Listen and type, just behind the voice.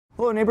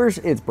Hello neighbors,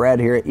 it's Brad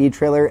here at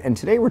eTrailer, and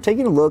today we're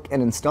taking a look at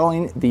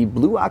installing the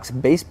Blue Ox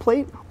base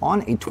plate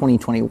on a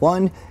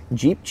 2021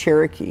 Jeep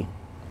Cherokee.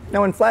 Now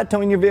when flat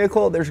towing your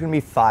vehicle, there's going to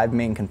be 5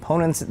 main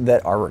components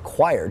that are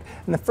required.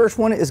 And the first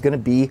one is going to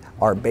be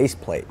our base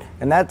plate.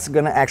 And that's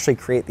going to actually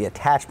create the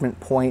attachment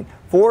point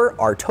for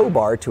our tow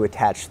bar to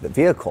attach to the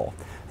vehicle.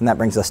 And that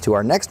brings us to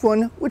our next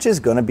one, which is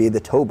going to be the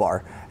tow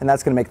bar. And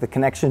that's going to make the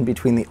connection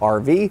between the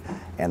RV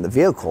and the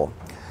vehicle.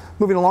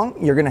 Moving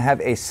along, you're going to have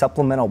a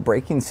supplemental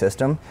braking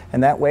system,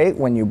 and that way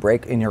when you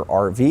brake in your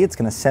RV, it's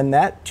going to send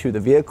that to the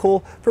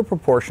vehicle for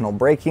proportional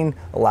braking,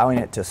 allowing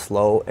it to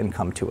slow and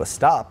come to a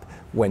stop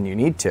when you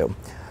need to.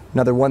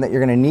 Another one that you're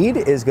going to need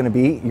is going to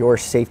be your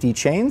safety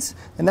chains,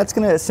 and that's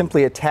going to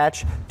simply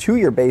attach to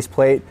your base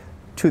plate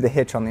to the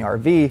hitch on the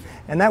RV,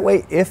 and that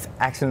way if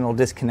accidental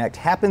disconnect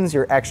happens,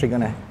 you're actually going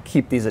to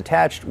keep these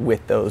attached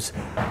with those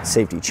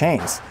safety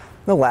chains.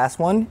 The last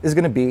one is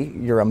going to be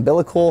your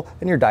umbilical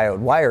and your diode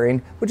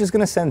wiring, which is going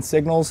to send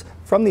signals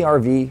from the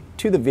RV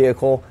to the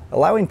vehicle,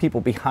 allowing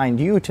people behind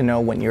you to know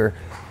when you're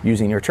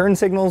using your turn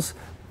signals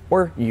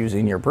or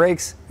using your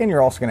brakes, and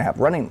you're also going to have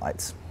running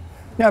lights.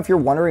 Now, if you're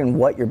wondering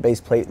what your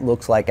base plate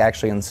looks like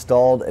actually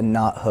installed and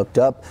not hooked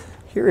up,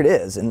 here it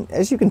is. And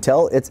as you can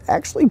tell, it's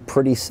actually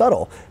pretty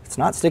subtle. It's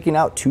not sticking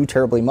out too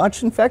terribly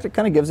much. In fact, it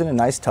kind of gives it a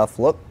nice tough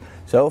look.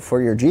 So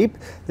for your Jeep,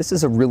 this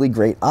is a really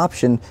great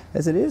option,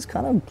 as it is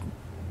kind of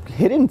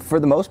hidden for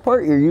the most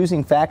part. You're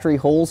using factory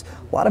holes.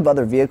 A lot of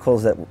other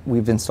vehicles that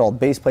we've installed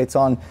base plates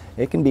on,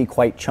 it can be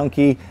quite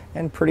chunky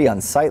and pretty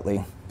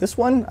unsightly. This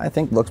one I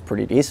think looks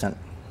pretty decent.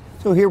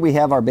 So here we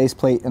have our base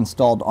plate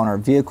installed on our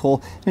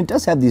vehicle, and it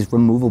does have these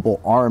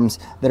removable arms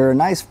that are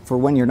nice for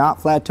when you're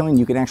not flat towing.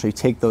 You can actually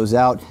take those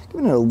out,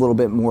 giving it a little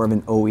bit more of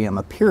an OEM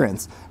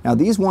appearance. Now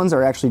these ones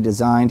are actually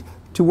designed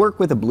to work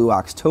with a Blue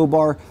Ox tow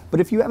bar,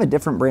 but if you have a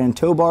different brand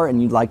tow bar and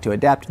you'd like to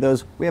adapt to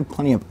those, we have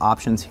plenty of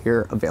options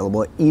here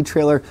available at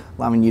eTrailer,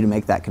 allowing you to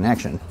make that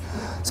connection.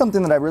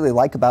 Something that I really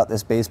like about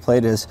this base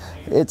plate is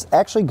it's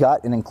actually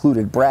got an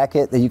included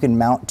bracket that you can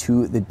mount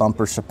to the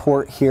bumper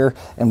support here,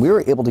 and we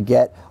were able to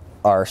get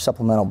our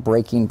supplemental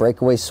braking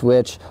breakaway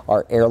switch,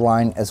 our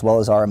airline, as well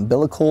as our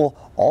umbilical,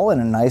 all in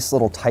a nice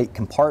little tight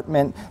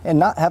compartment and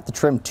not have to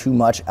trim too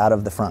much out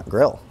of the front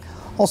grille.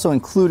 Also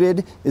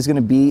included is going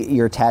to be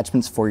your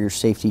attachments for your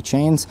safety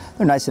chains.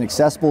 They're nice and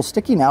accessible,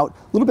 sticking out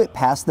a little bit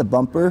past the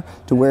bumper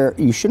to where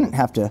you shouldn't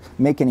have to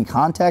make any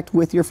contact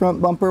with your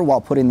front bumper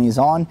while putting these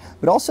on,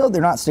 but also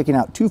they're not sticking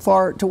out too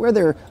far to where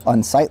they're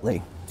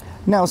unsightly.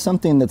 Now,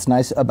 something that's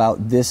nice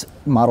about this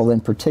model in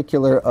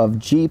particular of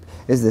Jeep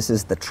is this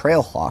is the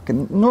Trailhawk,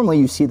 and normally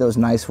you see those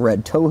nice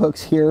red tow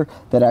hooks here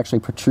that actually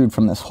protrude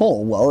from this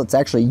hole. Well, it's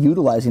actually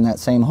utilizing that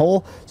same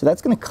hole, so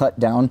that's going to cut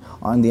down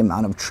on the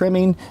amount of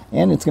trimming,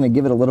 and it's going to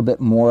give it a little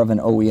bit more of an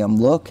OEM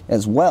look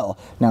as well.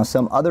 Now,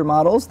 some other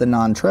models, the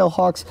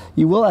non-Trailhawks,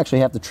 you will actually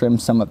have to trim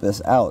some of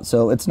this out,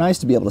 so it's nice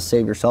to be able to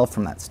save yourself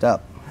from that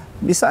step.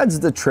 Besides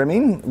the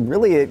trimming,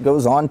 really it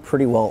goes on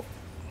pretty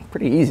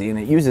easy, and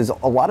it uses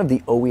a lot of the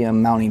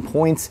OEM mounting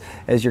points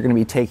as you're going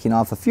to be taking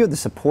off a few of the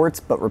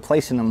supports but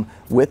replacing them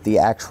with the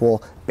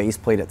actual base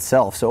plate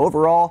itself. So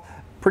overall,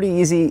 pretty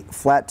easy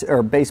flat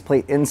or base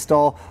plate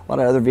install. A lot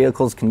of other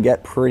vehicles can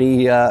get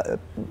pretty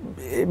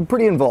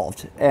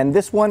involved, and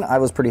this one I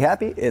was pretty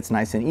happy. It's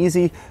nice and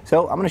easy,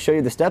 so I'm going to show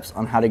you the steps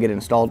on how to get it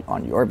installed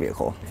on your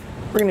vehicle.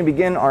 We're going to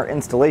begin our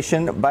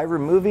installation by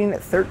removing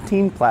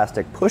 13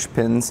 plastic push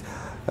pins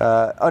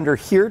under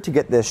here to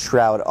get this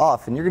shroud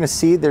off, and you're going to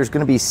see there's going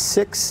to be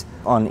 6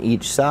 on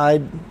each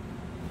side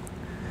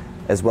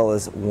as well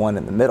as 1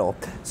 in the middle.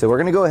 So we're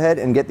going to go ahead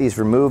and get these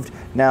removed.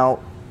 Now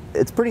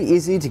it's pretty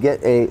easy to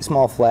get a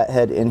small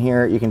flathead in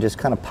here. You can just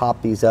kind of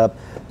pop these up.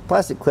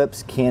 Plastic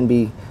clips can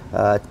be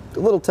a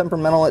little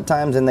temperamental at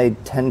times, and they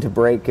tend to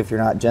break if you're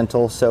not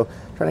gentle, so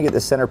trying to get the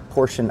center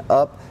portion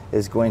up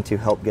is going to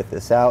help get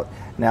this out.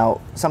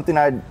 Now, something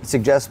I'd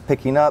suggest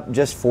picking up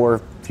just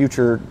for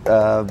future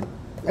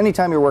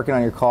anytime you're working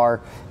on your car,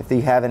 if you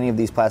have any of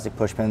these plastic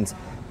push pins,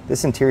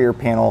 this interior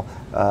panel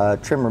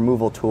trim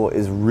removal tool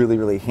is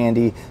really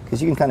handy,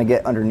 because you can kind of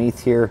get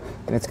underneath here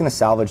and it's going to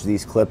salvage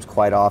these clips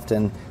quite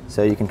often,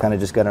 so you can kind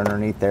of just get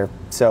underneath there.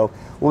 So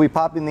we'll be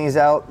popping these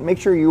out. Make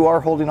sure you are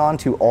holding on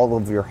to all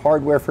of your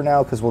hardware for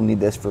now, because we'll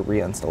need this for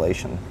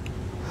reinstallation.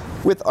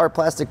 With our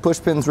plastic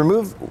push pins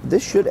removed,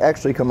 this should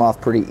actually come off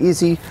pretty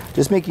easy.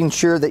 Just making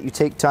sure that you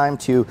take time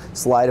to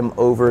slide them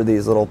over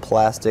these little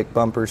plastic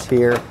bumpers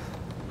here,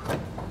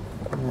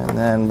 and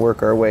then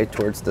work our way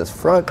towards this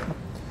front.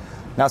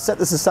 Now set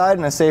this aside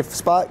in a safe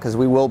spot, because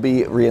we will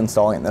be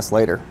reinstalling this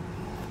later.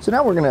 So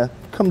now we're going to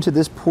come to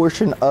this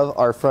portion of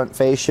our front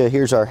fascia.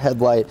 Here's our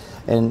headlight,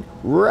 and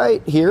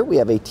right here we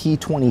have a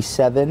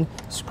T27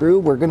 screw.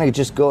 We're going to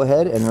just go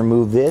ahead and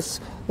remove this.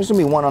 There's going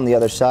to be one on the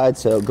other side,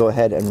 so go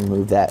ahead and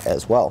remove that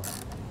as well.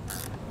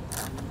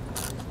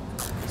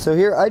 So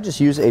here I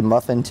just use a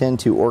muffin tin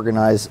to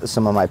organize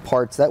some of my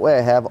parts. That way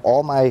I have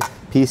all my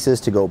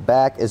pieces to go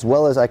back, as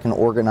well as I can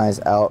organize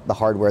out the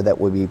hardware that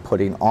we'll be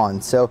putting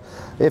on. So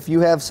if you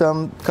have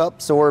some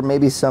cups or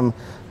maybe some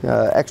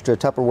extra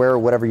Tupperware or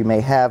whatever you may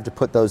have to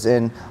put those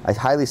in, I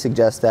highly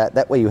suggest that.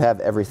 That way you have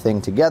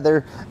everything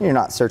together and you're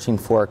not searching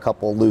for a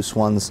couple loose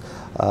ones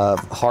of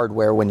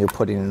hardware when you're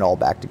putting it all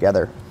back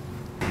together.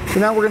 So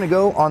now we're going to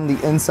go on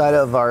the inside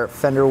of our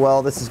fender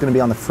well. This is going to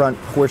be on the front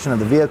portion of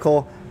the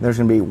vehicle. There's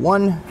going to be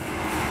 1,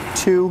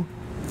 2,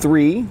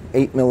 3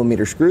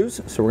 8mm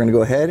screws. So we're going to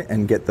go ahead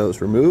and get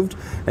those removed.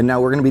 And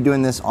now we're going to be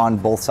doing this on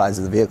both sides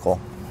of the vehicle.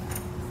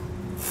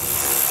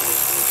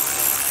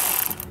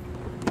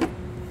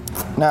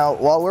 Now,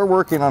 while we're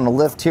working on the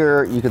lift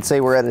here, you could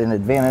say we're at an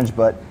advantage,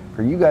 but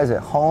for you guys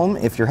at home,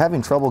 if you're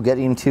having trouble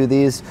getting to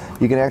these,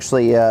 you can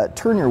actually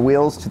turn your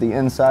wheels to the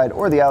inside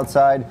or the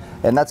outside,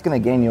 and that's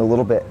going to gain you a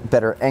little bit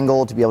better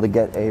angle to be able to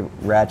get a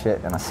ratchet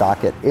and a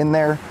socket in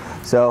there.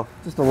 So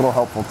just a little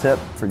helpful tip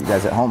for you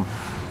guys at home.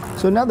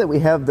 So now that we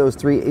have those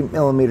 3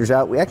 8mm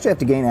out, we actually have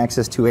to gain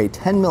access to a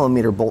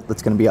 10mm bolt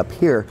that's going to be up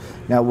here.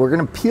 Now we're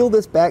going to peel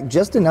this back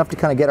just enough to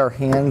kind of get our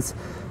hands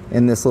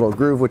in this little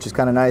groove, which is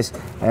kind of nice,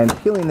 and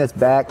peeling this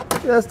back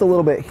just a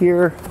little bit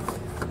here,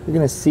 you're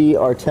going to see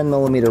our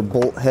 10mm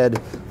bolt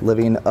head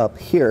living up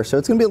here. So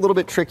it's going to be a little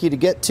bit tricky to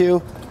get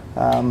to,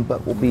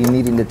 but we'll be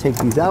needing to take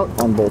these out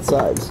on both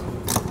sides.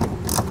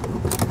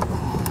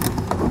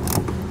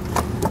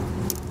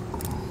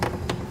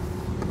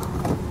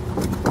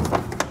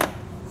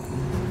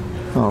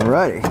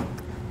 Alrighty.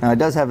 Now it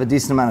does have a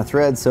decent amount of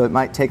thread, so it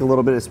might take a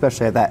little bit,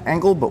 especially at that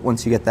angle, but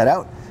once you get that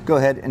out, go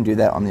ahead and do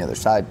that on the other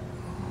side.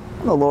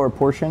 On the lower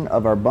portion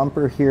of our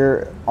bumper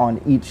here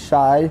on each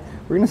side,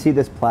 we're going to see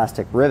this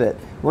plastic rivet.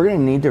 We're going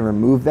to need to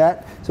remove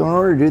that. So in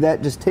order to do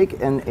that, just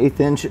take an 1/8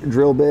 inch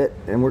drill bit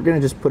and we're going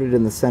to just put it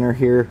in the center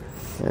here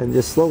and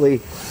just slowly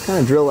kind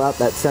of drill out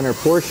that center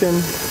portion.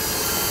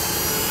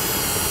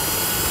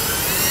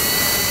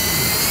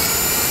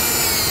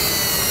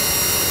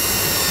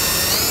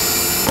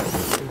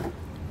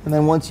 And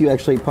then once you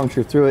actually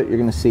puncture through it, you're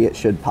going to see it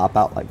should pop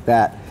out like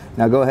that.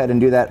 Now go ahead and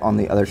do that on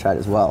the other side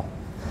as well.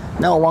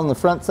 Now along the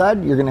front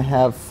side, you're going to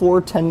have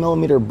 4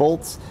 10mm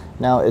bolts.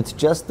 Now it's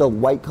just the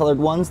white colored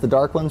ones. The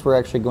dark ones, we're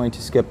actually going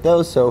to skip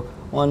those. So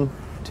 1,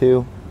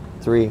 2,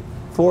 3,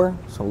 4.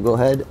 So we'll go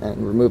ahead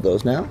and remove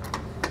those now.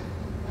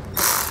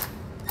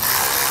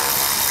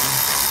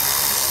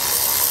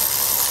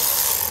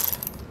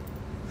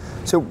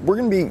 So we're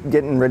going to be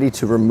getting ready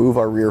to remove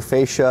our rear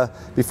fascia.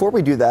 Before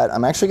we do that,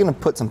 I'm actually going to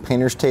put some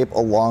painter's tape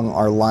along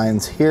our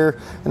lines here,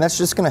 and that's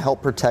just going to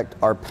help protect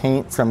our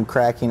paint from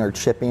cracking or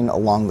chipping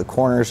along the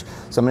corners.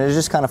 So I'm going to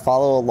just kind of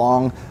follow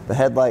along the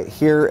headlight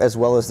here as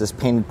well as this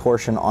painted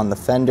portion on the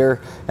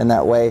fender, and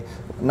that way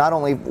not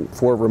only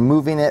for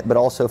removing it but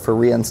also for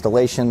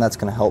reinstallation, that's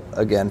going to help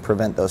again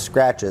prevent those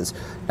scratches.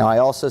 Now I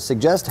also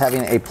suggest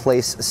having a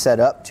place set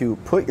up to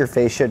put your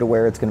fascia to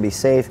where it's going to be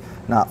safe,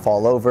 not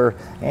fall over,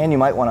 and you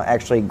might want to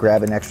actually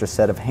grab an extra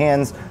set of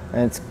hands,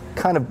 and it's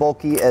kind of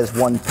bulky as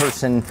one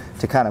person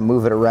to kind of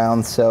move it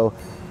around, so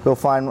go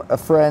find a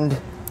friend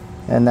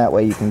and that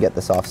way you can get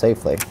this off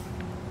safely.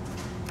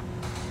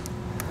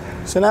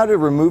 So now to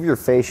remove your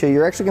fascia,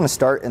 you're actually going to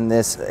start in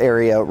this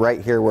area right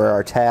here where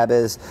our tab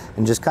is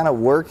and just kind of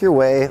work your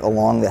way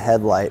along the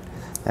headlight,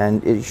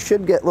 and it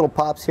should get little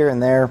pops here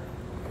and there.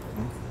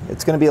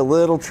 It's going to be a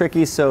little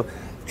tricky, so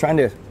trying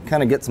to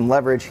kind of get some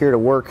leverage here to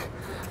work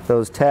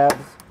those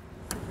tabs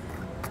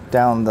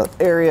down the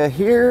area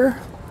here.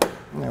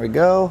 There we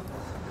go.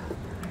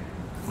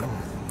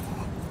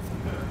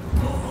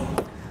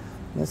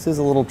 This is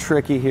a little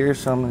tricky here,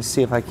 so I'm going to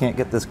see if I can't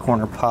get this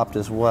corner popped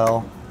as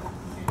well.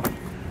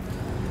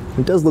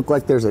 It does look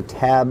like there's a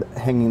tab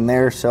hanging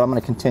there, so I'm going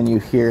to continue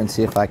here and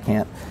see if I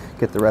can't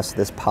get the rest of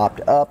this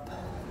popped up.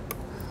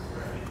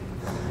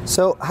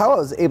 So how I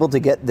was able to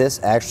get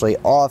this actually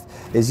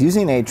off is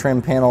using a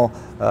trim panel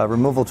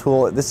removal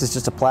tool. This is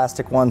just a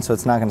plastic one, so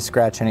it's not going to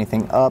scratch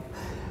anything up.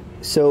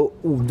 So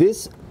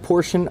this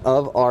portion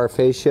of our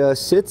fascia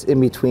sits in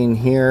between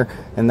here,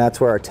 and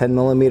that's where our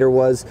 10mm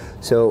was.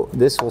 So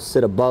this will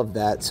sit above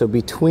that. So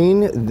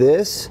between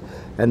this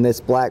and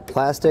this black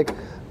plastic,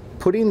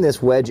 putting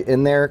this wedge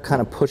in there,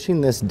 kind of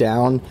pushing this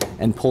down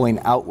and pulling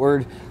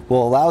outward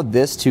will allow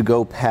this to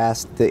go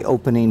past the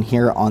opening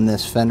here on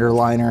this fender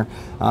liner,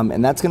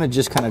 and that's going to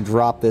just kind of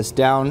drop this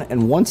down,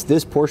 and once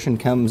this portion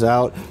comes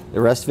out, the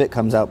rest of it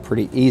comes out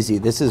pretty easy.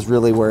 This is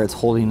really where it's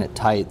holding it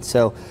tight.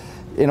 So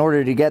in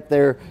order to get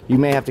there, you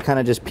may have to kind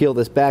of just peel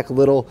this back a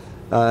little.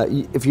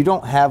 If you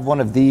don't have one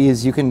of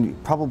these, you can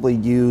probably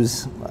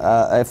use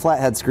a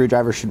flathead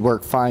screwdriver should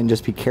work fine.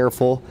 Just be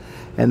careful,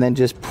 and then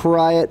just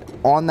pry it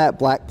on that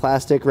black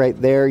plastic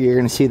right there. You're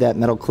going to see that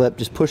metal clip.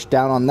 Just push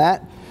down on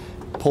that,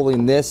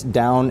 pulling this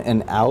down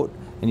and out,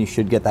 and you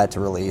should get that to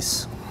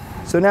release.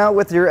 So now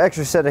with your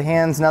extra set of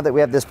hands, now that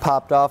we have this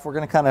popped off, we're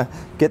going to kind of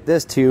get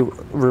this to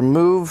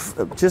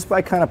remove just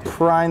by kind of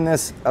prying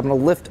this. I'm going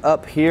to lift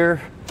up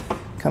here,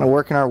 kind of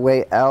working our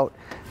way out.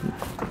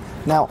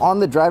 Now on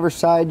the driver's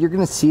side, you're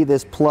going to see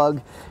this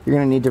plug. You're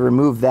going to need to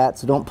remove that,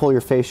 so don't pull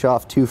your fascia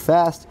off too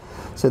fast.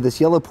 So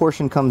this yellow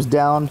portion comes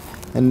down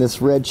and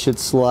this red should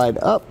slide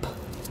up.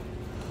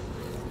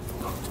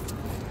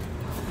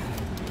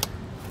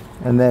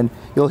 And then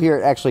you'll hear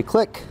it actually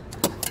click,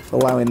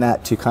 allowing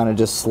that to kind of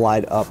just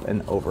slide up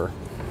and over.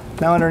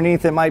 Now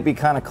underneath it might be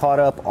kind of caught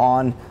up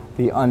on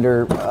the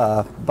under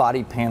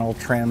body panel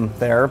trim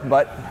there,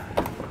 but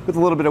with a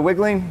little bit of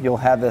wiggling, you'll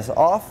have this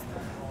off,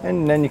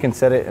 and then you can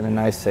set it in a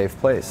nice safe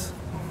place.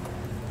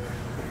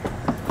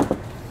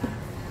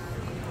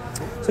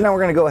 So now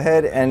we're going to go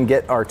ahead and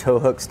get our tow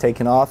hooks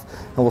taken off,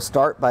 and we'll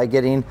start by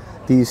getting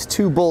these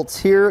 2 bolts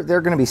here.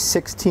 They're going to be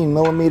 16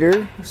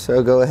 millimeter,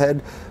 so go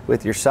ahead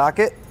with your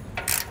socket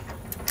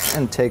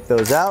and take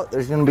those out.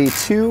 There's going to be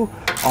 2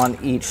 on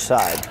each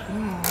side.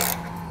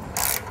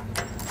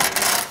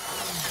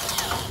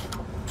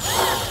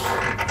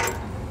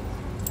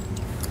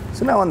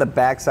 So now on the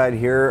back side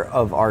here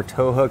of our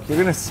tow hook, you're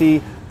going to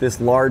see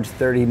this large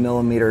 30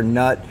 millimeter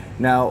nut.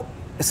 Now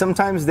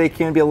sometimes they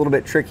can be a little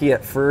bit tricky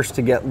at first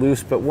to get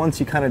loose, but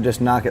once you kind of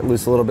just knock it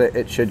loose a little bit,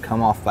 it should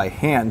come off by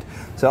hand.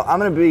 So I'm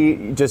going to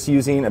be just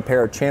using a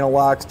pair of channel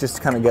locks just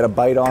to kind of get a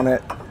bite on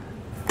it.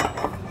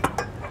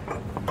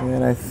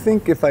 And I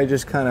think if I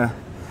just kind of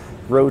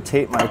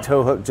rotate my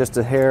tow hook just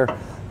a hair,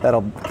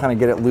 that'll kind of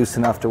get it loose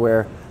enough to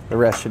where the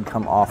rest should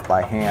come off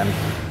by hand.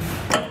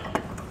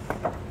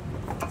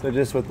 So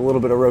just with a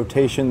little bit of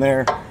rotation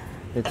there,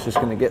 it's just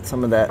going to get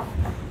some of that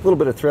little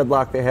bit of thread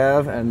lock they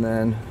have, and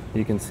then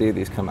you can see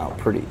these come out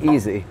pretty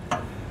easy.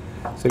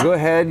 So go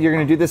ahead, you're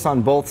going to do this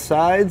on both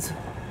sides,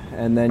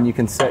 and then you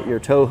can set your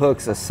tow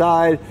hooks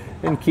aside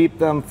and keep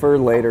them for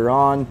later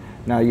on.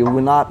 Now you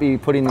will not be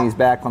putting these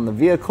back on the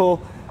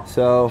vehicle,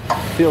 so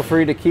feel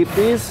free to keep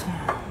these.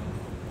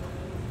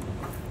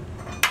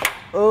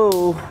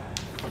 Oh.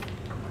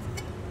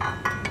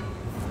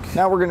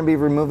 Now we're going to be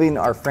removing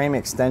our frame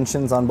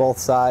extensions on both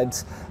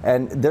sides,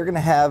 and they're going to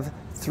have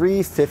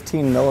 3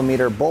 15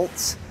 millimeter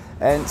bolts,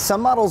 and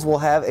some models will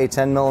have a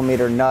 10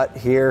 millimeter nut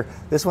here.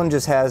 This one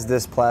just has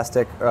this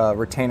plastic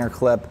retainer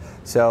clip,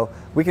 so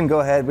we can go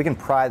ahead, we can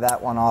pry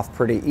that one off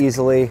pretty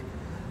easily,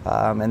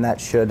 and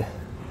that should,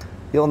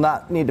 you'll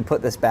not need to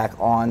put this back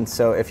on,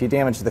 so if you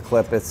damage the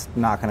clip, it's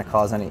not going to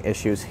cause any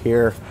issues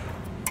here.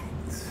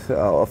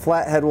 So a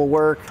flathead will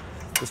work.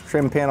 This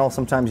trim panel,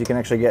 sometimes you can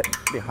actually get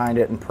behind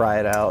it and pry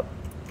it out.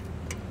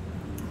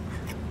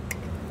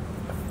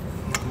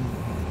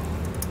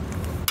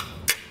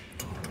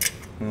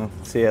 You know,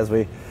 see, as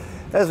we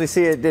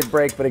see, it did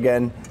break, but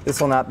again,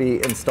 this will not be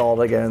installed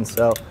again.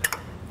 So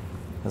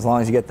as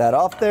long as you get that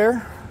off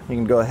there, you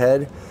can go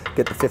ahead,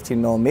 get the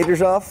 15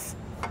 millimeters off,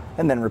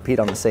 and then repeat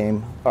on the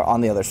same, or on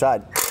the other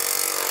side.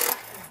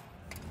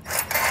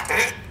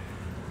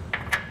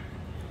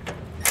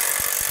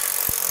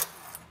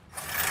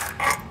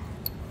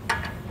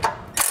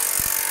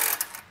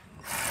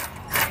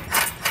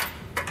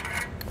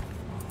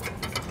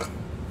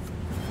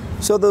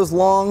 So those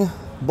long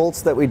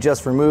bolts that we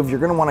just removed, you're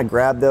going to want to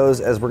grab those,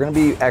 as we're going to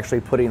be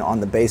actually putting on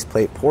the base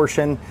plate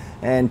portion.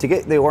 And to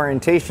get the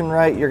orientation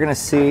right, you're going to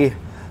see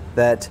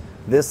that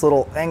this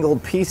little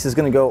angled piece is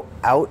going to go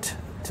out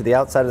to the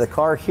outside of the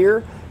car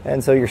here,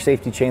 and so your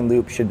safety chain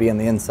loop should be on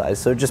the inside.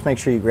 So just make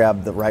sure you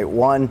grab the right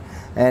one.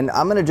 And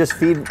I'm going to just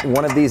feed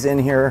one of these in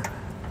here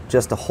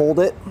just to hold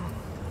it.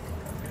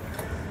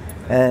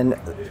 And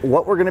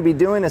what we're going to be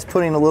doing is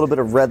putting a little bit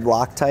of red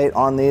Loctite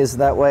on these.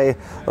 That way,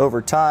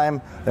 over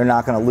time, they're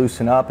not going to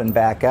loosen up and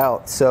back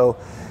out. So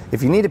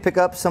if you need to pick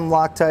up some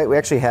Loctite, we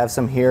actually have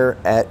some here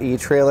at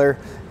eTrailer,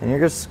 and you're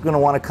just going to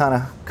want to kind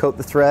of coat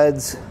the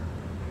threads.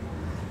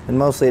 And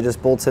mostly it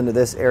just bolts into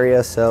this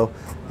area, so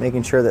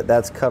making sure that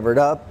that's covered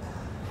up.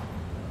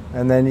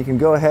 And then you can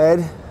go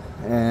ahead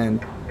and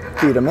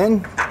feed them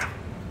in.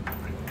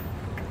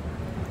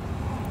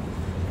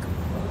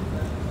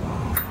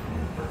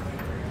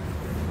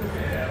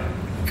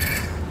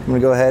 I'm going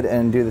to go ahead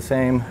and do the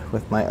same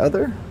with my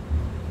other.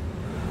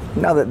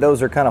 Now that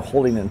those are kind of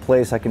holding in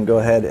place, I can go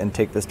ahead and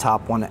take this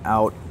top one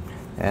out,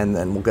 and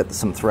then we'll get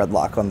some thread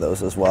lock on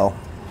those as well.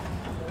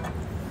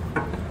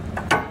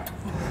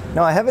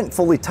 Now I haven't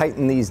fully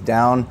tightened these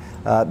down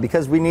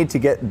because we need to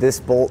get this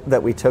bolt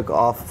that we took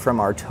off from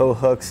our tow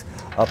hooks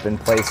up in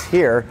place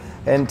here.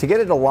 And to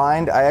get it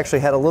aligned, I actually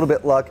had a little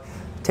bit luck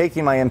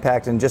taking my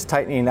impact and just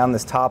tightening down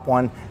this top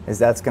one, as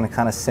that's going to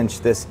kind of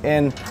cinch this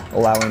in,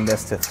 allowing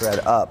this to thread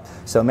up.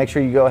 So make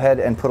sure you go ahead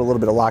and put a little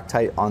bit of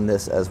Loctite on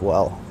this as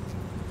well.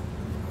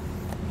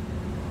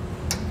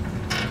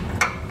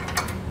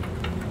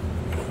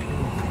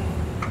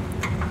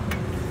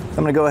 So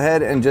I'm going to go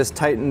ahead and just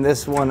tighten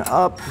this one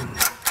up.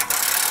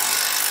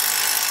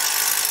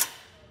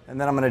 And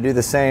then I'm going to do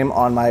the same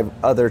on my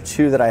other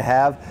two that I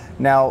have.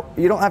 Now,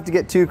 you don't have to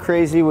get too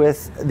crazy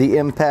with the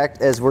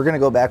impact, as we're going to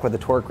go back with a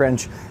torque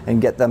wrench and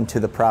get them to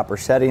the proper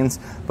settings.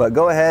 But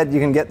go ahead, you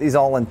can get these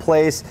all in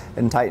place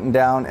and tighten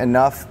down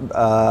enough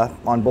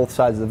on both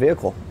sides of the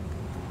vehicle.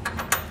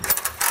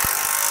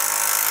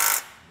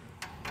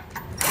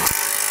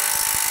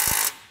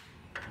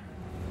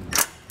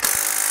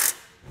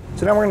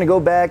 So now we're going to go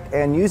back,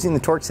 and using the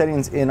torque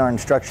settings in our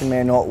instruction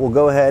manual, we'll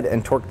go ahead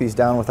and torque these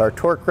down with our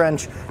torque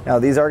wrench. Now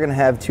these are going to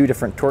have two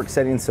different torque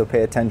settings, so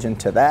pay attention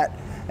to that.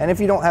 And if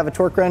you don't have a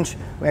torque wrench,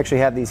 we actually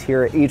have these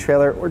here at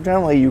eTrailer, or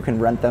generally you can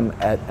rent them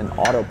at an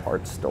auto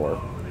parts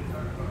store.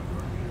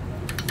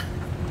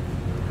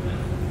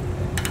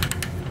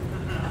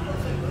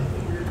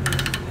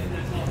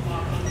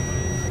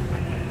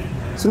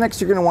 So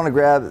next you're going to want to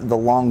grab the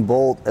long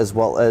bolt as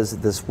well as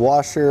this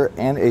washer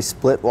and a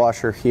split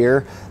washer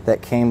here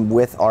that came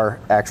with our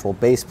actual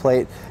base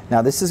plate.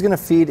 Now this is going to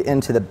feed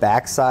into the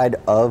back side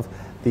of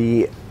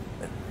the,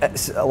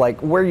 like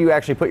where you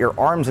actually put your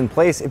arms in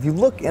place. If you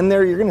look in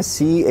there, you're going to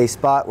see a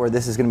spot where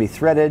this is going to be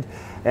threaded,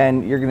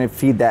 and you're going to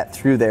feed that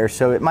through there.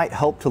 So it might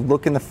help to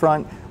look in the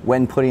front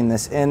when putting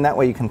this in. That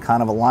way you can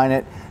kind of align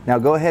it. Now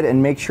go ahead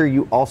and make sure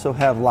you also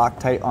have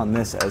Loctite on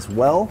this as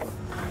well.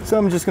 So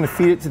I'm just going to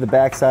feed it to the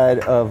back side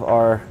of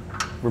our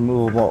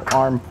removable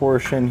arm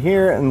portion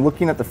here, and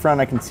looking at the front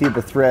I can see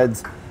the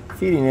threads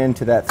feeding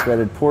into that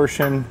threaded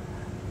portion.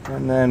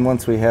 And then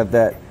once we have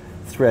that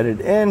threaded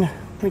in,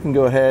 we can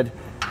go ahead,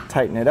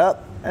 tighten it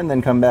up, and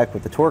then come back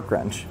with the torque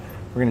wrench.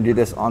 We're going to do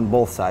this on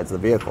both sides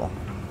of the vehicle.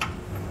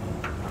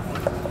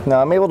 Now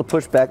I'm able to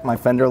push back my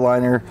fender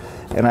liner,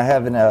 and I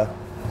have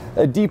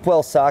a deep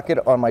well socket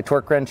on my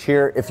torque wrench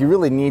here. If you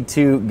really need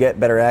to get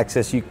better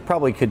access, you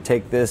probably could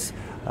take this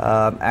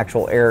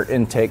actual air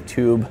intake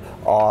tube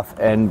off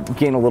and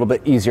gain a little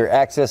bit easier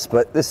access,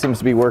 but this seems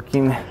to be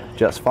working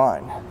just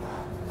fine.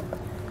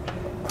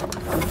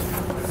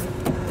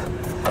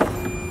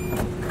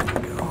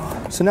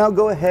 So now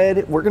go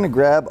ahead, we're going to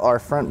grab our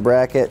front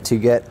bracket to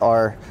get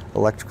our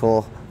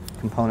electrical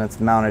components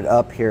mounted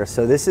up here.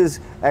 So this is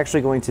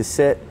actually going to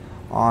sit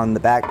on the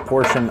back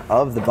portion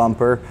of the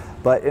bumper,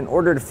 but in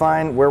order to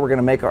find where we're going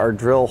to make our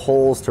drill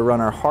holes to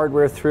run our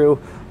hardware through,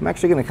 I'm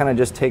actually going to kind of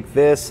just take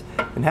this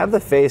and have the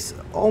face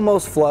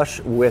almost flush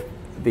with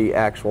the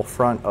actual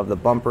front of the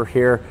bumper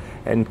here,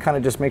 and kind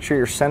of just make sure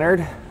you're centered.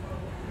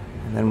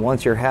 And then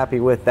once you're happy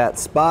with that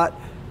spot,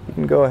 you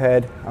can go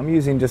ahead. I'm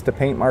using just a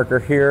paint marker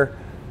here.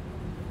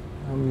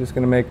 I'm just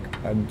going to make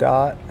a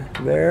dot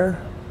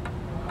there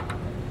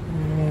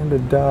and a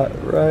dot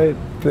right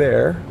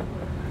there.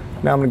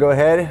 Now I'm going to go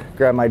ahead,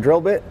 grab my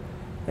drill bit,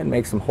 and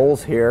make some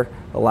holes here,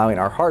 allowing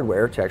our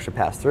hardware to actually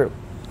pass through.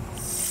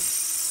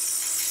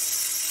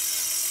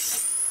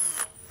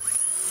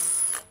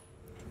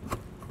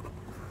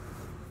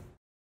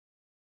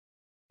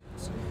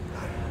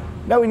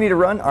 Now we need to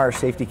run our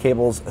safety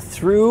cables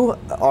through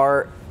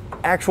our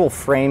actual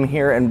frame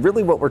here, and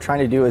really what we're trying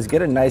to do is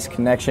get a nice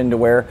connection to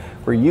where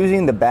we're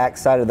using the back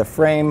side of the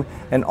frame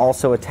and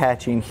also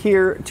attaching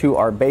here to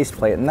our base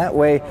plate, and that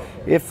way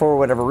if for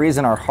whatever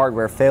reason our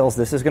hardware fails,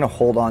 this is going to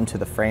hold on to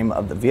the frame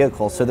of the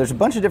vehicle. So there's a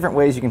bunch of different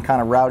ways you can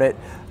kind of route it.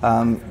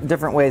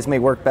 Different ways may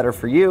work better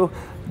for you.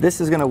 This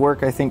is going to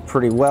work, I think,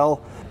 pretty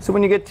well. So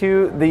when you get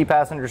to the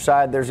passenger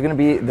side, there's going to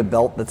be the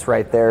belt that's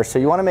right there. So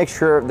you want to make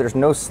sure there's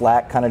no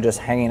slack kind of just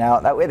hanging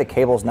out. That way the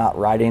cable's not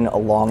riding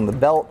along the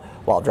belt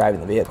while driving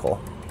the vehicle.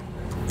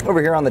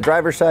 Over here on the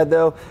driver's side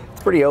though,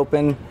 it's pretty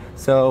open.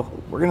 So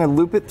we're going to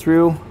loop it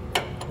through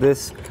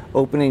this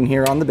opening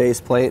here on the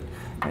base plate,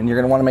 and you're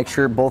going to want to make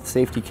sure both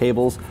safety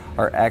cables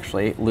are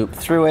actually looped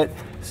through it.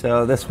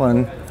 So this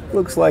one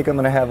looks like I'm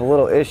going to have a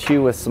little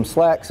issue with some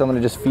slack, so I'm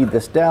going to just feed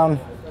this down.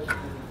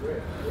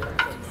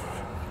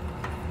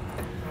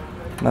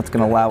 And that's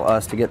going to allow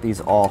us to get these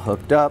all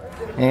hooked up,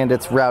 and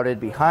it's routed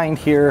behind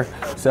here,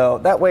 so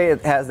that way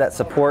it has that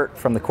support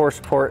from the core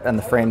support and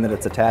the frame that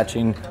it's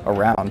attaching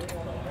around.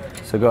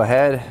 So go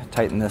ahead,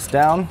 tighten this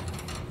down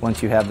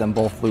once you have them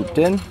both looped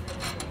in.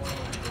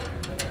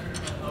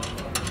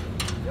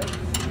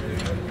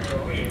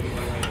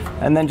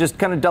 And then just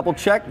kind of double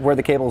check where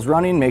the cable's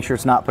running, make sure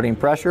it's not putting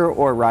pressure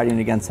or riding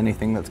against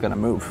anything that's going to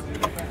move.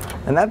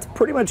 And that's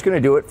pretty much going to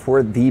do it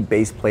for the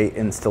base plate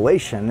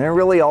installation. And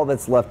really all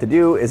that's left to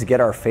do is get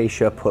our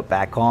fascia put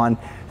back on.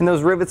 And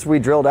those rivets we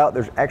drilled out,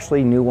 there's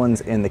actually new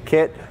ones in the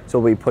kit, so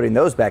we'll be putting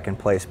those back in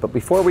place. But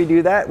before we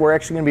do that, we're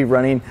actually going to be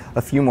running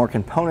a few more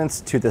components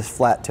to this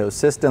flat toe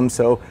system.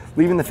 So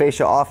leaving the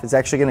fascia off is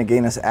actually going to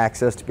gain us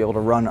access to be able to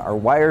run our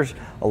wires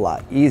a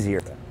lot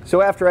easier.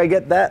 So after I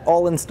get that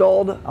all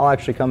installed, I'll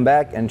actually come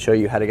back and show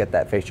you how to get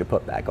that fascia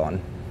put back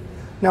on.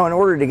 Now in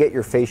order to get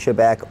your fascia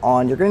back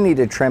on, you're going to need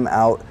to trim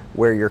out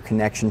where your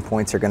connection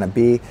points are going to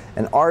be,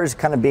 and ours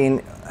kind of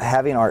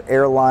having our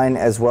air line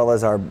as well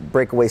as our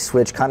breakaway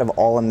switch kind of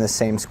all in this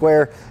same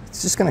square.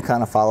 It's just going to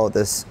kind of follow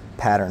this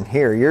pattern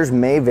here. Yours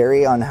may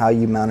vary on how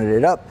you mounted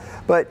it up,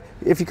 but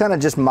if you kind of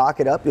just mock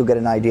it up, you'll get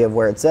an idea of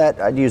where it's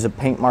at. I'd use a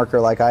paint marker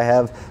like I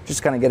have,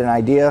 just kind of get an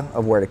idea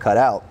of where to cut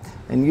out.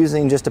 And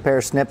using just a pair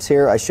of snips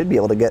here, I should be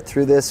able to get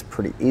through this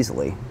pretty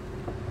easily.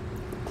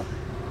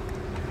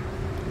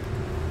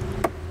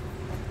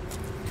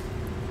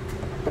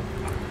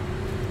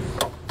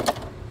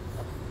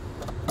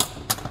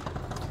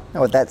 Now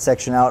with that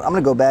section out, I'm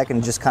going to go back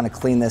and just kind of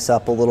clean this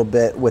up a little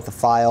bit with a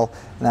file,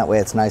 and that way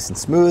it's nice and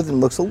smooth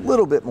and looks a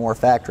little bit more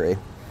factory.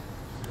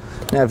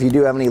 Now if you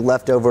do have any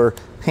leftover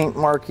paint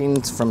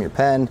markings from your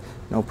pen,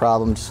 no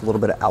problem, just a little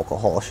bit of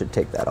alcohol should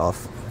take that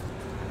off.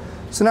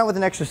 So now with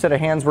an extra set of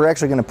hands, we're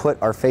actually going to put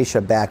our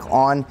fascia back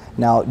on.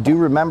 Now do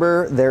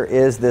remember there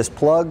is this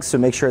plug, so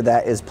make sure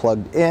that is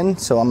plugged in.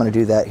 So I'm going to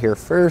do that here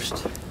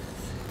first.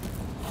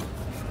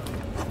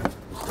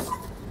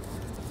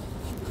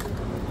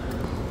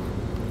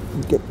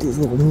 Get these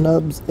little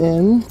nubs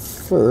in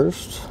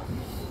first.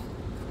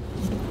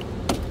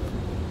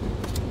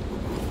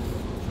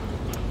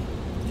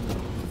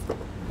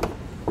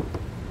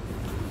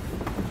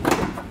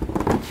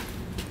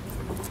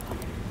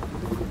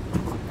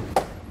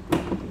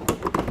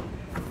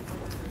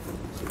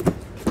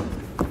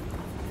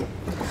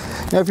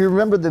 Now, if you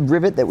remember the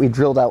rivet that we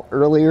drilled out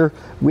earlier,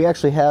 we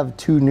actually have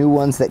 2 new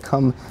ones that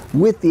come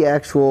with the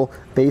actual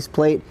base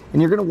plate,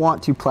 and you're going to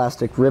want to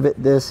plastic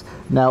rivet this.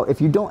 Now, if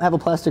you don't have a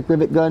plastic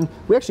rivet gun,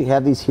 we actually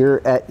have these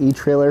here at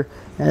eTrailer,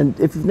 and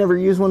if you've never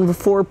used one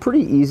before,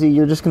 pretty easy.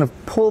 You're just going to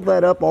pull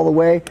that up all the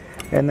way,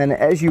 and then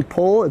as you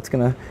pull, it's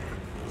going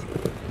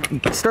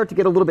to start to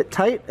get a little bit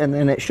tight, and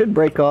then it should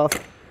break off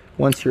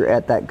once you're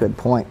at that good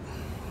point.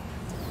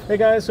 Hey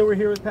guys, so we're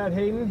here with Pat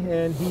Hayden,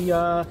 and he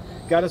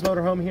got his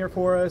motorhome here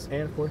for us,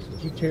 and of course the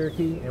Jeep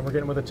Cherokee, and we're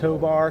getting with a tow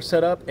bar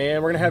set up,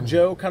 and we're gonna have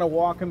Joe kind of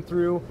walk him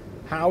through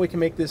how we can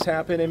make this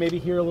happen, and maybe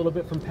hear a little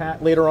bit from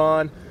Pat later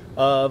on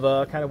of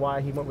kind of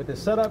why he went with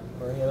this setup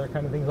or any other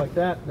kind of things like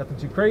that. Nothing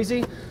too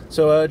crazy.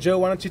 So Joe,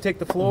 why don't you take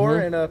the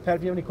floor, and Pat,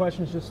 if you have any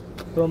questions, just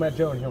throw them at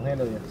Joe and he'll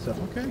handle you. So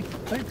okay,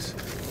 thanks.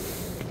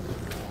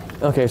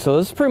 Okay, so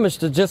this is pretty much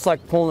just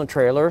like pulling a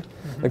trailer,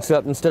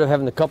 except instead of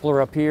having the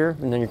coupler up here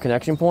and then your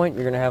connection point,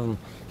 you're gonna have them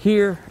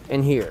here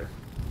and here.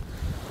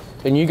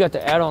 And you got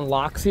the add-on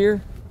locks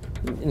here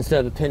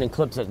instead of the pin and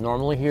clips that's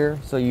normally here.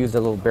 So you use the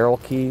little barrel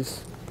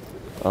keys,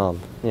 and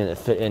it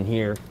fit in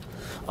here.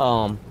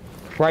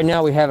 Right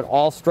now we have it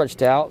all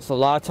stretched out, so a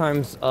lot of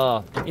times,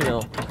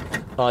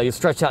 you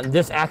stretch out and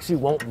this actually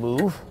won't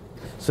move.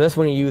 So that's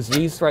when you use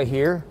these right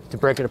here to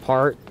break it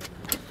apart.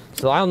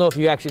 So I don't know if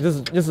you actually,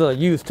 this is a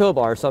used tow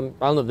bar, so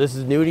I don't know if this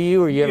is new to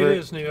you or you ever? It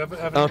is new,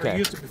 I've never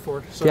used it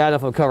before. So. Yeah, I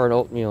don't know if I'm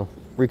covering,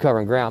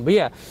 recovering ground. But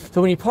yeah, so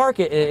when you park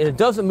it and it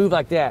doesn't move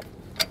like that,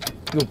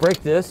 you'll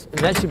break this and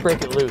that should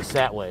break it loose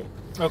that way.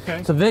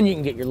 Okay. So then you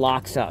can get your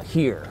locks out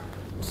here.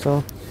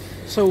 So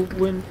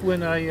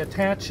when I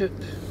attach it,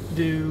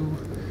 do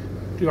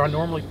I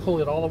normally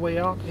pull it all the way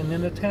out and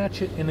then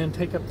attach it and then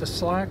take up the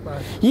slack?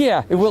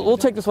 Yeah, we'll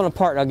take this one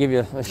apart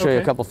and I'll show you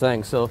a couple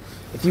things. So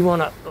if you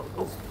want to,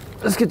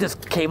 let's get this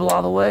cable out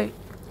of the way.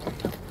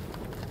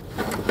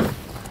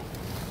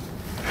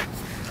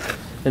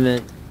 And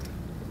then,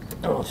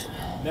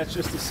 that's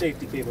just the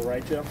safety cable,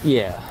 right, Joe?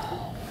 yeah.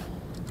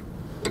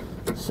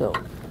 So,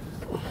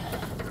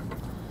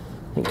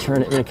 you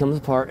turn it and it comes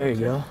apart. There you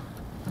go.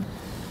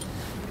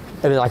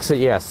 And then, like I said,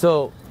 yeah,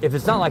 so if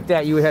it's not like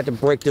that, you would have to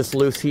break this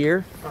loose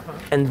here.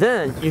 And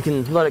then you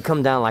can let it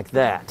come down like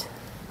that.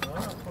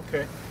 Oh,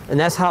 okay. And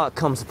that's how it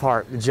comes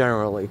apart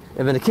generally.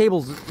 And then the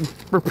cables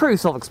are pretty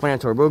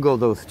self-explanatory. We'll go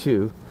with those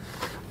too.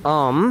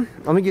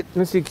 Let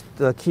me see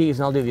the keys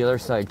and I'll do the other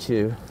side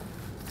too.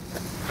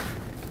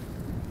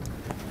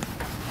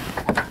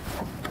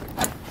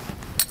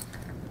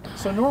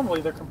 So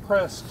normally they're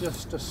compressed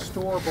just to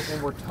store, but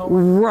when we're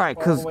towing, right?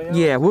 Because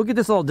yeah, we'll get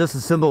this all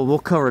disassembled. We'll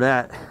cover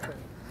that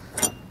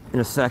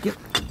in a second.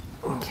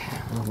 Okay,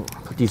 I'll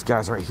put these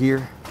guys right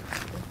here.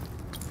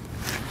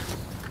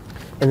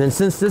 And then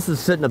since this is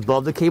sitting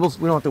above the cables,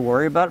 we don't have to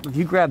worry about it. If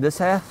you grab this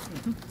half,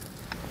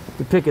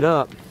 you pick it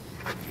up,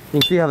 you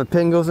can see how the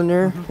pin goes in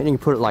there, and you can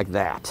put it like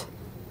that.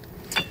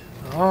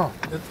 Oh,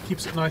 it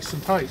keeps it nice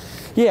and tight.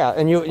 Yeah,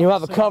 and you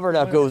have a cover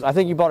that goes, I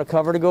think you bought a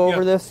cover to go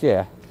over this?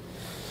 Yeah.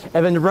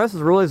 And then the rest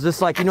is really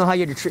just like, you know how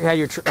you had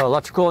your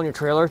electrical in your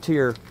trailer to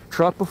your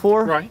truck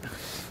before? Right.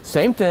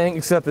 Same thing,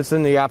 except it's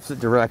in the opposite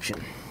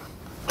direction.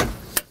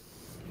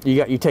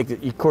 You take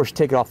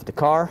it off at the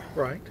car.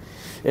 Right.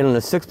 And on the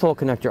 6-pole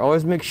connector,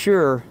 always make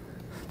sure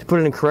to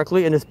put it in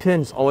correctly, and this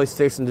pin's always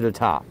facing to the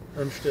top.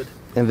 Understood.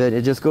 And then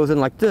it just goes in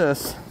like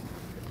this.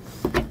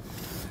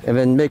 And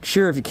then make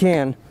sure, if you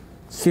can,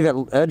 see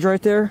that edge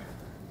right there?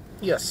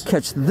 Yes.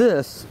 Catch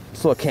this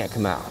so it can't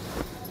come out.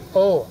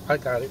 Oh, I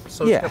got it.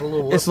 So Yeah, it's got a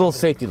little it's a little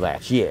safety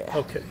latch, yeah.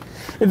 Okay.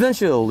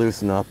 Eventually it'll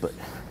loosen up, but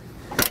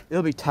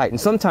it'll be tight. And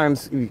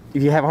sometimes,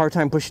 if you have a hard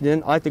time pushing it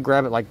in, I like to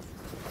grab it like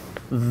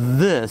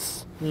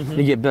this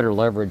to get better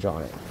leverage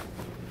on it.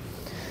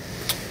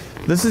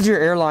 This is your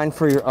airline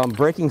for your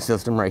braking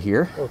system right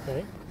here.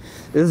 Okay.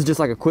 This is just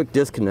like a quick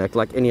disconnect,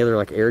 like any other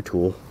like air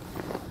tool.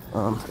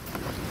 Might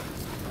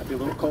be a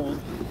little cold.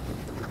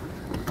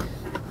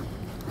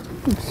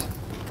 Oops.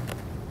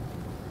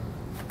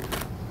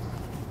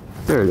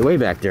 There, way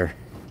back there.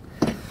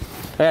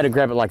 I had to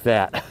grab it like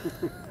that.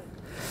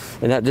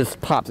 And that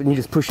just pops, and you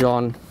just push it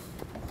on.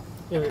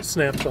 And it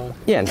snaps on.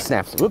 Yeah, and it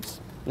snaps. Whoops.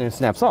 And it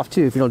snaps off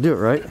too if you don't do it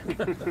right.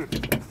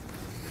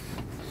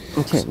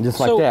 Okay, just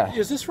like that. So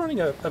is this running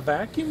a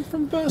vacuum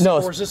from the bus?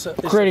 No, or is this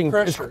creating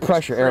pressure?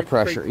 pressure, air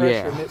pressure,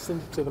 yeah. And it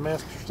sends it to the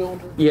master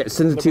cylinder? Yeah, it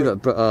sends it to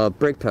the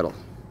brake pedal.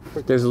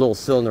 There's a little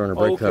cylinder on a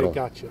brake pedal. Okay,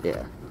 gotcha.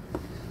 Yeah.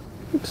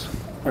 Oops.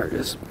 There it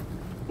is.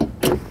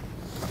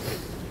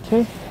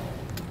 Okay.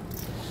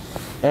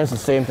 And it's the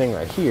same thing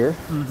right here.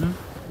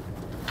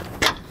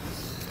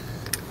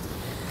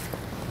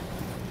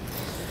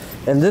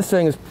 And this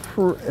thing is,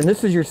 and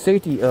this is your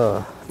safety,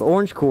 the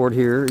orange cord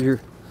here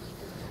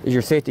is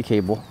your safety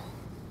cable,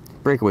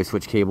 breakaway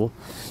switch cable.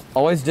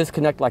 Always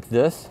disconnect like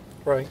this.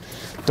 Right.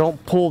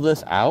 Don't pull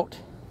this out.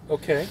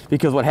 Okay.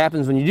 Because what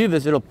happens when you do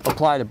this, it'll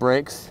apply the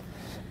brakes,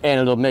 and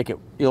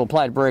it'll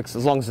apply the brakes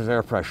as long as there's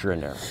air pressure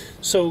in there.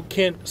 So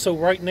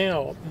right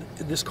now,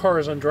 this car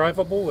is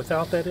undrivable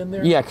without that in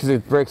there? Yeah, because the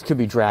brakes could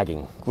be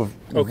dragging with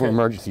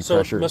emergency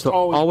pressure. Must So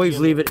always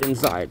leave in it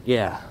inside.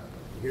 Yeah.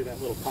 You hear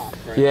that little pop,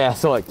 right? Yeah.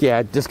 So like, yeah,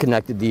 it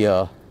disconnected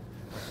the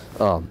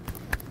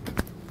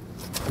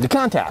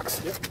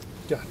contacts. Yep.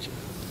 Gotcha.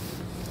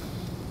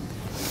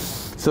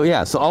 So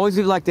yeah, so always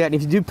leave it like that. And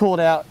if you do pull it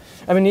out,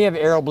 I mean, you have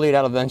air will bleed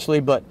out eventually,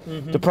 but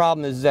the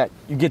problem is that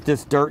you get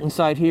this dirt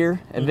inside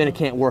here, and then it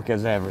can't work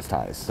as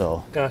advertised.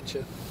 So.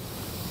 Gotcha.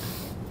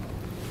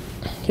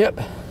 Yep.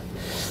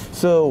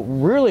 So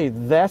really,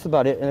 that's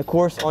about it. And of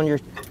course, on your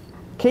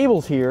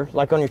cables here,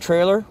 like on your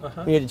trailer,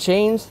 when you get the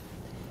chains,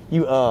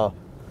 you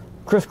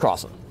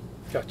crisscross them.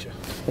 Gotcha.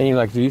 And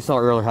you saw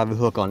earlier, have a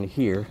hook on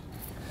here.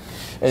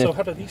 And So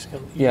how do these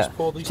come? You yeah. just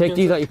pull these Take pins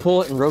these out? out, you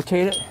pull it and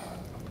rotate it.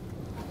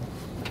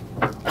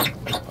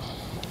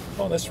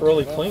 Oh, that's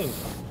really clean.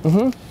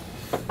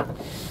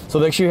 So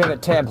make sure you have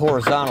it tab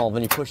horizontal.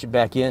 Then you push it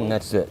back in, and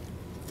that's it.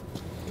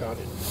 Got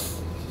it.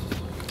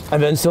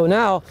 And then so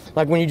now,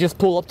 like when you just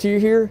pull up to you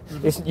here,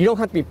 you don't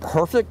have to be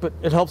perfect, but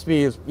it helps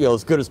be as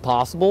good as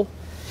possible.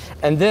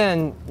 And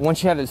then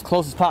once you have it as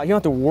close as possible, you don't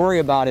have to worry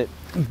about it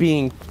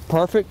being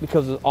perfect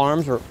because the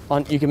arms are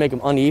you can make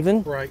them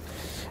uneven. Right.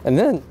 And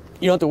then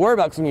you don't have to worry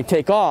about it because when you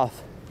take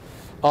off,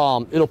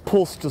 it'll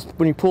pull. Just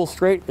when you pull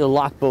straight, it'll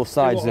lock both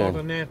sides in.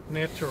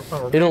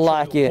 It'll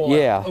lock in,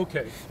 yeah.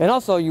 Okay. And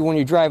also, when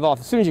you drive off,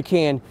 as soon as you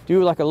can,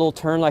 do like a little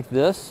turn like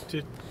this.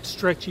 To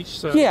stretch each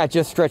side. Yeah,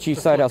 just stretch each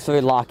side out so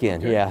they lock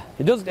in. Okay. Yeah,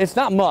 it does. It's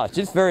not much.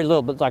 It's very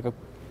little, but like with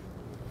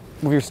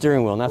your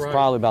steering wheel, and that's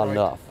probably about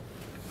enough.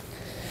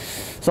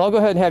 So I'll go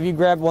ahead and have you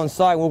grab one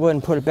side. We'll go ahead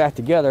and put it back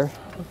together.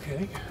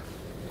 Okay.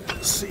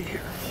 Let's see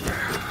here.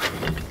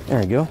 There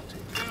we go.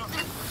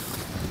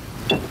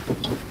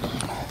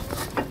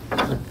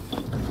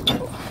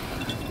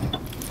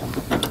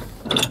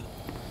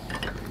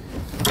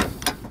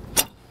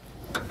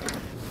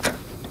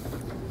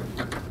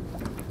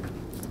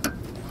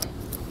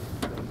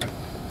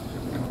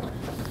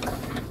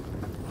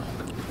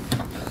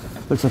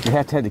 Looks like you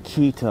have to have the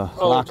key to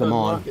lock them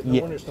on.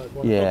 Yeah.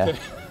 Yeah. Okay.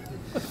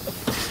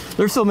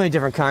 There's so many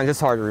different kinds,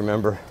 it's hard to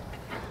remember.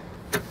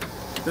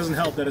 Doesn't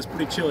help that it's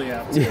pretty chilly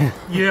out too.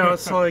 Yeah,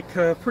 it's like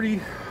pretty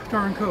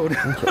darn cold. It's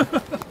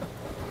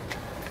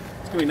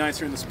gonna be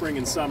nicer in the spring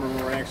and summer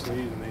when we're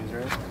actually using these,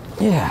 right?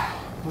 Yeah.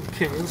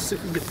 Okay, let's see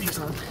if we can get these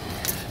on.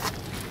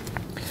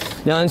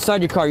 Now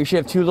inside your car, you should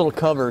have two little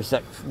covers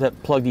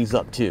that plug these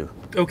up too.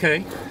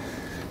 Okay.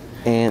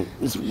 And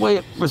it's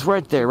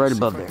right there, right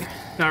above there.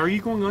 Now, are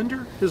you going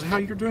under? Is how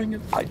you're doing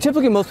it?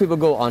 Typically, most people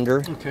go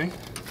under. Okay.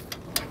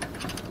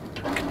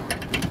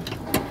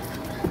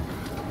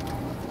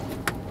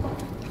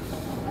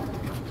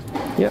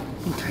 Yep.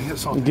 Okay,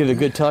 that's all. Give it a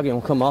good tug, and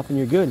it'll come off, and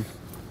you're good.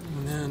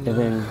 And And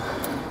then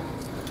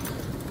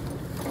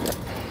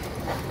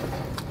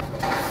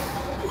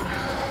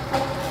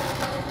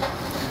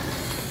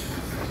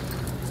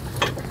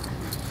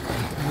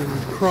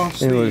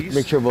cross and we'll these.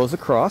 make sure both are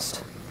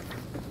crossed.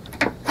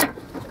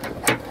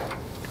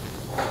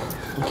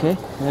 Okay,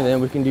 and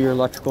then we can do your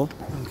electrical.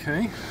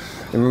 Okay.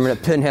 And remember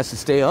that pin has to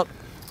stay up.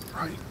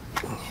 Right.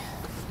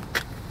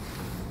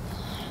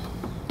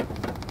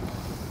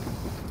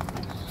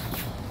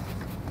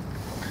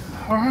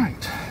 All right.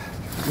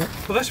 Yep.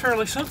 Well, that's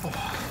fairly simple.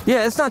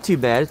 Yeah, it's not too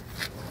bad.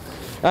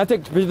 I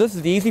think this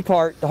is the easy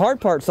part. The hard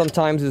part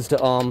sometimes is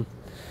to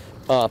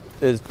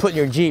is putting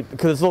your Jeep,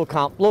 because it's a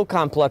little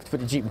complex to put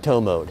the Jeep in tow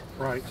mode.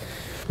 Right.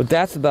 But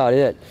that's about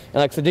it. And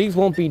like so, these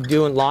won't be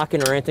doing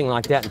locking or anything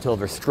like that until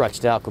they're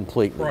stretched out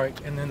completely. Right,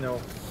 and then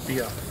they'll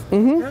be up.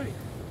 Right.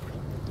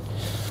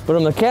 But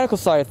on the mechanical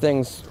side of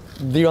things,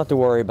 you don't have to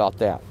worry about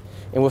that.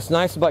 And what's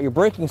nice about your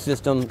braking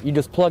system, you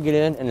just plug it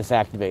in and it's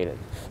activated.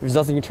 There's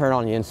nothing you turn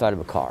on the inside of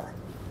a car.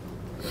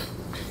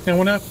 And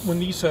when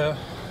these air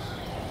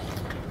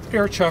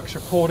chucks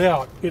are pulled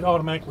out, it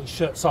automatically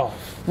shuts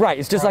off. Right,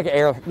 it's just like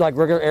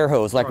regular air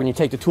hose. Like when you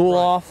take the tool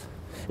off.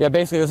 Yeah,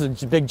 basically this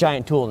is a big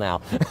giant tool now.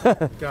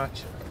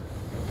 Gotcha.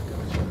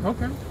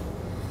 Okay.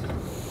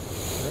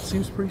 That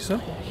seems pretty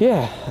simple.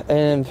 Yeah,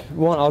 and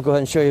I'll go ahead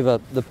and show you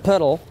the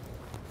pedal.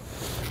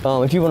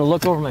 If you want to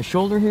look over my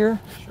shoulder here,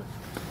 Sure.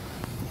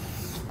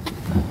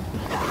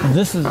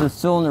 this is the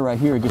cylinder right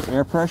here. It gets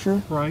air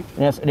pressure. Right.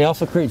 And it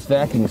also creates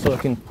vacuum so it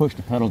can push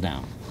the pedal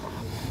down.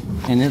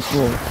 And this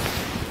will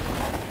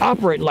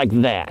operate like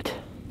that.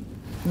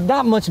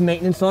 Not much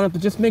maintenance on it,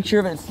 but just make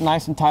sure that it's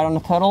nice and tight on the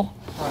pedal.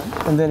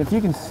 Right. And then if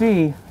you can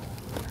see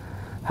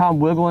how I'm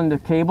wiggling the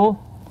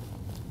cable,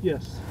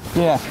 Yes.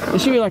 yeah, it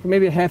should be like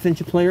maybe a 1/2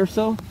 inch of play or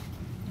so.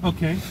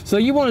 Okay. So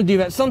you want to do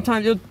that.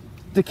 Sometimes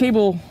the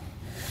cable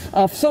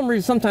For some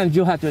reason, sometimes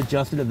you'll have to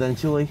adjust it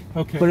eventually.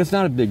 Okay. But it's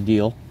not a big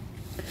deal.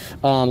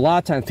 A lot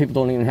of times people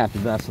don't even have to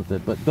mess with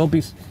it, but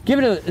give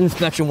it an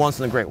inspection once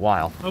in a great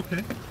while.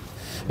 Okay.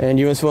 And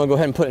you just want to go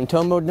ahead and put it in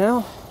tow mode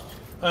now?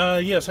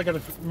 Yes, I got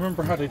to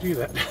remember how to do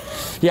that.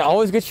 Yeah,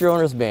 always get your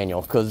owner's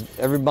manual, because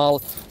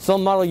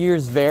some model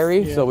years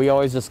vary, so we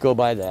always just go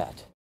by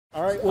that.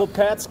 All right, well,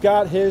 Pat's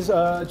got his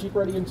Jeep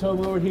ready in tow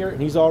mode here,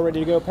 and he's all ready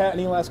to go. Pat,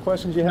 any last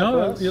questions you have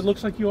for us? It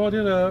looks like you all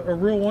did a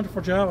real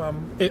wonderful job.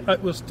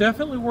 It was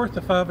definitely worth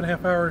the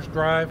 5.5 hours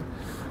drive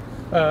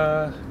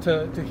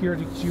to hear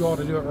you all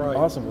to do it right.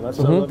 Awesome. Well, that's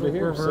what I love to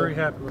hear. We're very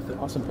happy with it.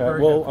 Awesome, Pat.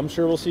 Well, I'm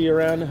sure we'll see you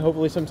around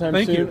hopefully sometime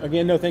soon. Thank you.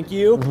 Again, no, thank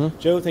you.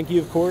 Joe, thank you,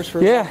 of course,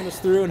 for walking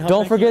us through. And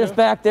don't forget us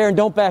back there, and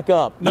don't back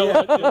up. No,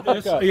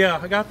 Yeah,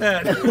 I got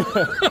that.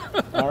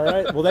 All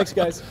right. Well, thanks,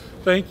 guys.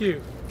 Thank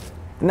you.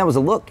 And that was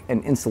a look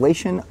and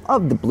installation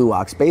of the Blue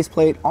Ox base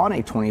plate on a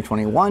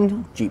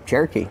 2021 Jeep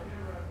Cherokee.